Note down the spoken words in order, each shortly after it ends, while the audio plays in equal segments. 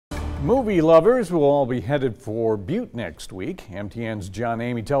Movie lovers will all be headed for Butte next week. MTN's John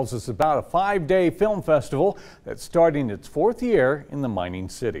Amy tells us about a 5-day film festival that's starting its 4th year in the mining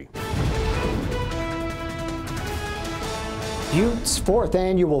city. Butte's 4th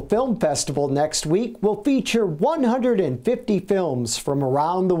annual film festival next week will feature 150 films from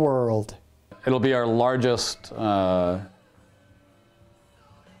around the world. It'll be our largest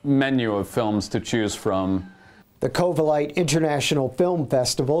menu of films to choose from. The Covellite International Film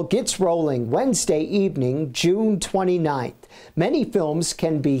Festival gets rolling Wednesday evening, June 29th. Many films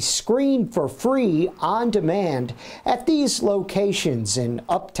can be screened for free on demand at these locations in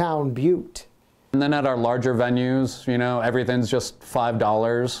Uptown Butte. And then at our larger venues, everything's just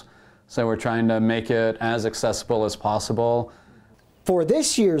 $5. So we're trying to make it as accessible as possible. For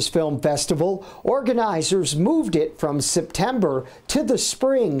this year's film festival, organizers moved it from September to the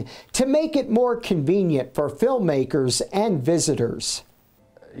spring to make it more convenient for filmmakers and visitors.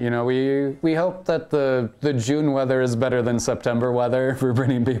 We hope that the June weather is better than September weather for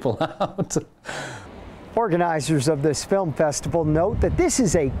bringing people out. Organizers of this film festival note that this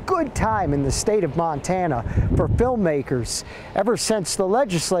is a good time in the state of Montana for filmmakers ever since the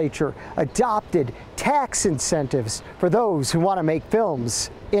legislature adopted tax incentives for those who want to make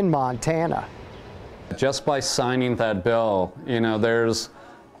films in Montana. Just by signing that bill, there's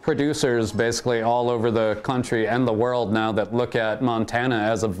producers basically all over the country and the world now that look at Montana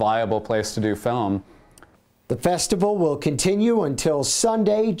as a viable place to do film. The festival will continue until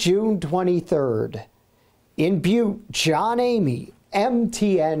Sunday, June 23rd. In Butte, John Amy,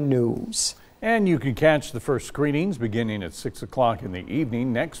 MTN News. And you can catch the first screenings beginning at 6 o'clock in the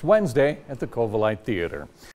evening next Wednesday at the Covellite Theater.